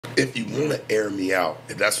If you want to air me out,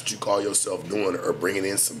 if that's what you call yourself doing, or bringing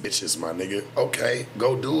in some bitches, my nigga, okay,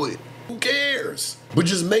 go do it. Who cares? But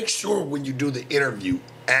just make sure when you do the interview,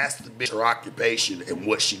 ask the bitch her occupation and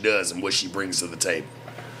what she does and what she brings to the table.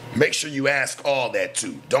 Make sure you ask all that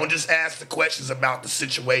too. Don't just ask the questions about the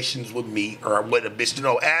situations with me or what a bitch,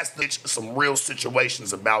 ask the bitch some real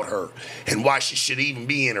situations about her and why she should even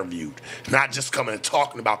be interviewed. Not just coming and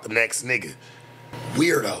talking about the next nigga.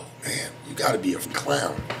 Weirdo, man. You gotta be a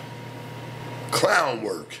clown. Clown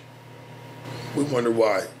work. We wonder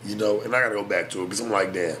why, and I gotta go back to it because I'm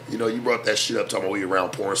like, damn, you brought that shit up talking about we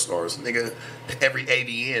around porn stars. Nigga, every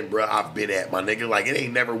AVN, bro, I've been at, my nigga. Like, it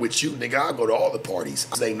ain't never with you, nigga. I go to all the parties.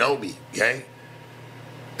 They know me, okay?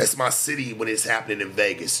 That's my city when it's happening in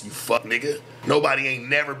Vegas. You fuck, nigga. Nobody ain't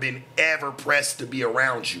never been ever pressed to be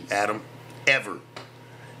around you, Adam. Ever.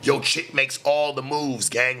 Yo, chick makes all the moves,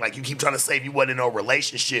 gang. Like, you keep trying to say if you wasn't in no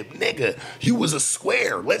relationship. Nigga, you was a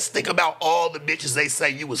square. Let's think about all the bitches they say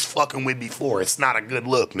you was fucking with before. It's not a good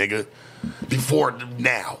look, nigga. Before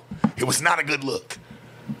now. It was not a good look.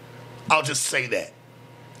 I'll just say that.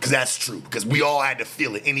 Because that's true. Because we all had to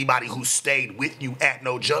feel it. Anybody who stayed with you at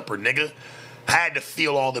No Jumper, nigga, had to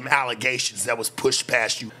feel all them allegations that was pushed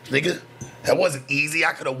past you. Nigga, that wasn't easy.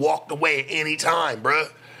 I could have walked away at any time, bruh.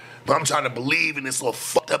 But I'm trying to believe in this little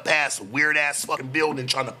fucked up ass, weird ass fucking building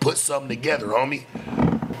trying to put something together, homie.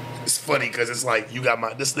 It's funny because it's like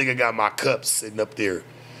this nigga got my cup sitting up there.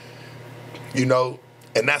 And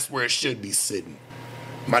that's where it should be sitting.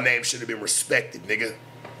 My name should have been respected, nigga.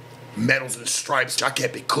 Medals and stripes, I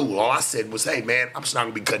kept it cool. All I said was, hey man, I'm just not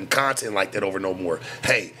gonna be cutting content like that over no more.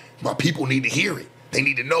 Hey, my people need to hear it. They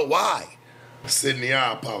need to know why. Sydney,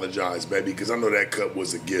 I apologize, baby, because I know that cup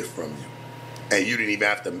was a gift from you. And you didn't even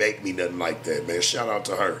have to make me nothing like that, man. Shout out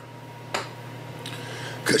to her.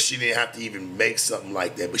 Because she didn't have to even make something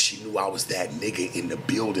like that, but she knew I was that nigga in the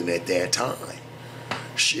building at that time.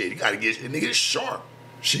 Shit, you got to get, nigga, sharp.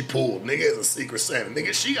 She pulled, nigga, as a Secret Santa.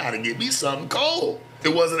 Nigga, she got to get me something cold.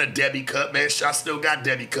 It wasn't a Debbie cup, man. I still got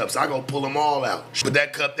Debbie cups. I go pull them all out. But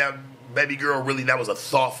that cup, that baby girl, really, that was a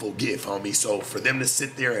thoughtful gift, homie. So for them to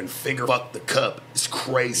sit there and finger fuck the cup, it's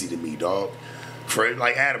crazy to me, dog.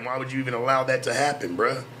 Like, Adam, why would you even allow that to happen,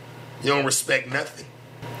 bruh? You don't respect nothing.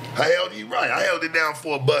 I held you right. I held it down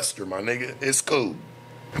for a buster, my nigga. It's cool.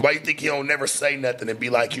 Why you think he don't never say nothing and be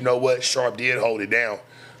like, you know what? Sharp did hold it down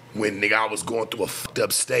when, nigga, I was going through a fucked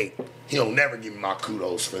up state. He don't never give me my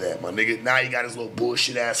kudos for that, my nigga. Now he got his little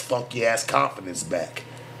bullshit-ass, funky-ass confidence back.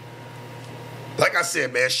 Like I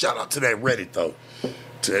said, man, shout out to that Reddit, though.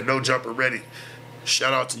 To that No Jumper Reddit.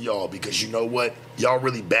 Shout out to y'all because you know what? Y'all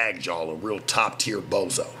really bagged y'all a real top tier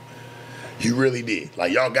bozo. You really did.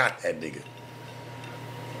 Like, y'all got that nigga.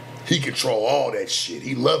 He control all that shit.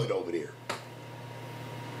 He love it over there.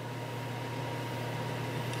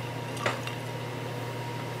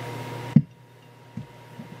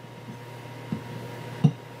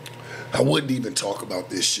 I wouldn't even talk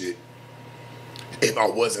about this shit if I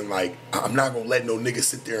wasn't like, I'm not gonna let no nigga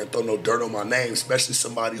sit there and throw no dirt on my name, especially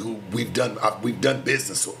somebody who we've done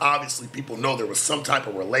business. So obviously people know there was some type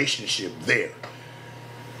of relationship there.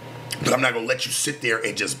 But I'm not gonna let you sit there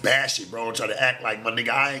and just bash it, bro, and try to act like, my nigga,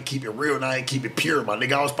 I ain't keep it real and I ain't keep it pure. My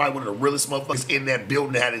nigga, I was probably one of the realest motherfuckers in that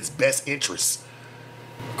building that had its best interests.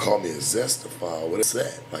 Call me a zestophile. What is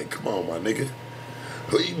that? Like, come on, my nigga.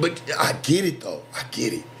 But I get it, though. I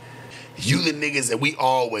get it. You the niggas that we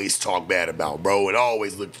always talk bad about, bro, and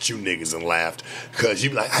always looked at you niggas and laughed. Because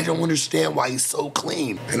you be like, I don't understand why he's so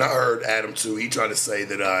clean. And I heard Adam22, he tried to say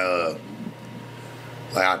that I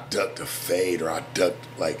ducked a fade or I ducked,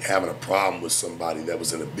 like, having a problem with somebody that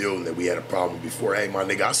was in a building that we had a problem with before. Hey, my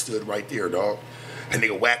nigga, I stood right there, dog. And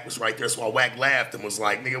nigga Wack was right there, so Wack laughed and was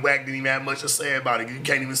like, nigga, Wack didn't even have much to say about it. You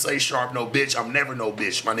can't even say Sharp no bitch. I'm never no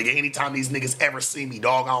bitch. My nigga, anytime these niggas ever see me,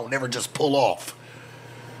 dog, I don't never just pull off.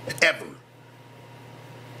 Ever.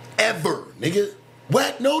 Ever, nigga.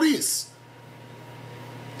 Wack know this.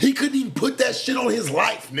 He couldn't even put that shit on his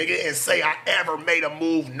life, nigga, and say I ever made a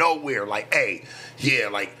move nowhere. Like, hey, yeah,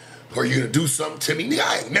 like, are you gonna do something to me? Nigga,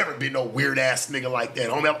 I ain't never been no weird-ass nigga like that,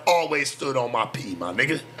 homie. I've always stood on my P, my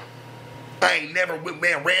nigga. I ain't never,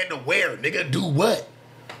 man, ran to where, nigga? Do what?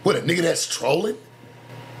 What, a nigga that's trolling?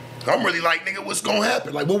 I'm really like, nigga, what's gonna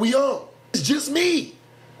happen? Like, what we on? It's just me.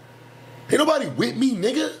 Ain't nobody with me,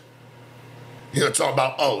 nigga. He'll talk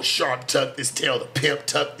about, oh, Sharp tucked his tail, the pimp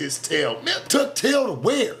tucked his tail. Man, tuck tail to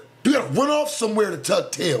where? You gotta run off somewhere to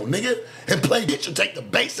tuck tail, nigga, and play bitch and take the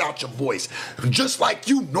bass out your voice. Just like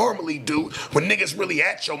you normally do when niggas really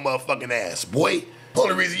at your motherfucking ass, boy.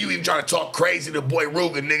 Only reason you even trying to talk crazy to boy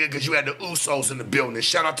Rugen, nigga, because you had the Usos in the building. And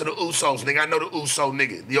shout out to the Usos, nigga. I know the Uso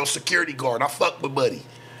nigga, your security guard. I fuck with buddy.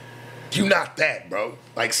 You not that, bro.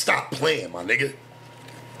 Like, stop playing, my nigga.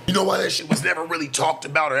 You know why that shit was never really talked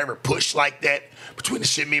about or ever pushed like that between the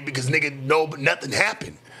shit me? Because nigga, no, but nothing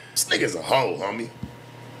happened. This nigga's a hoe, homie.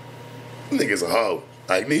 This nigga's a hoe.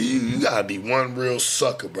 Like, nigga, you gotta be one real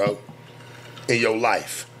sucker, bro, in your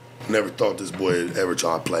life. Never thought this boy would ever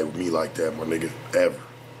try to play with me like that, my nigga, ever.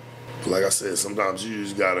 But like I said, sometimes you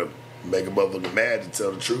just gotta make a motherfucker mad to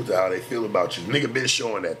tell the truth of how they feel about you. Nigga been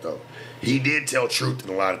showing that, though. He did tell truth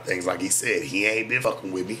in a lot of things. Like he said, he ain't been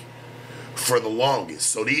fucking with me for the longest.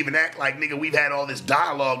 So to even act like, nigga, we've had all this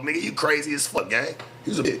dialogue, nigga, you crazy as fuck, gang.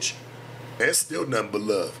 He's a bitch. That's still nothing but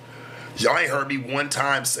love. Y'all ain't heard me one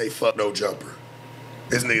time say fuck no jumper.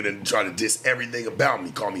 This nigga done try to diss everything about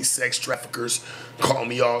me. Call me sex traffickers, call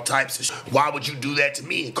me all types of shit. Why would you do that to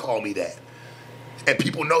me and call me that? And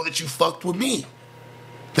people know that you fucked with me.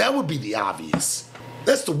 That would be the obvious.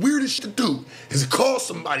 That's the weirdest shit to do, is to call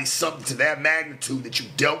somebody something to that magnitude that you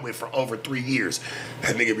dealt with for over 3 years.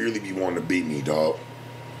 That nigga really be wanting to beat me, dog.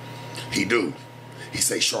 He do. He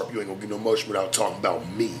say, Sharp, you ain't gonna get no motion without talking about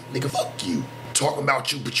me. Nigga, fuck you. Talking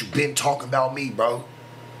about you, but you been talking about me, bro.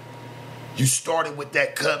 You started with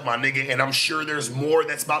that cut, my nigga, and I'm sure there's more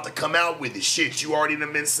that's about to come out with it. Shit, you already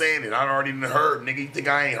done been saying it. I already done heard. Nigga, you think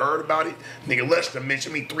I ain't heard about it? Nigga, Lush done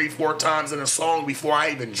mentioned me 3-4 times in a song before I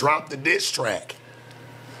even dropped the diss track.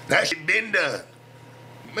 That shit been done.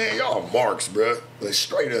 Man, y'all marks, bruh. Like,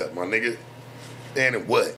 straight up, my nigga. And what?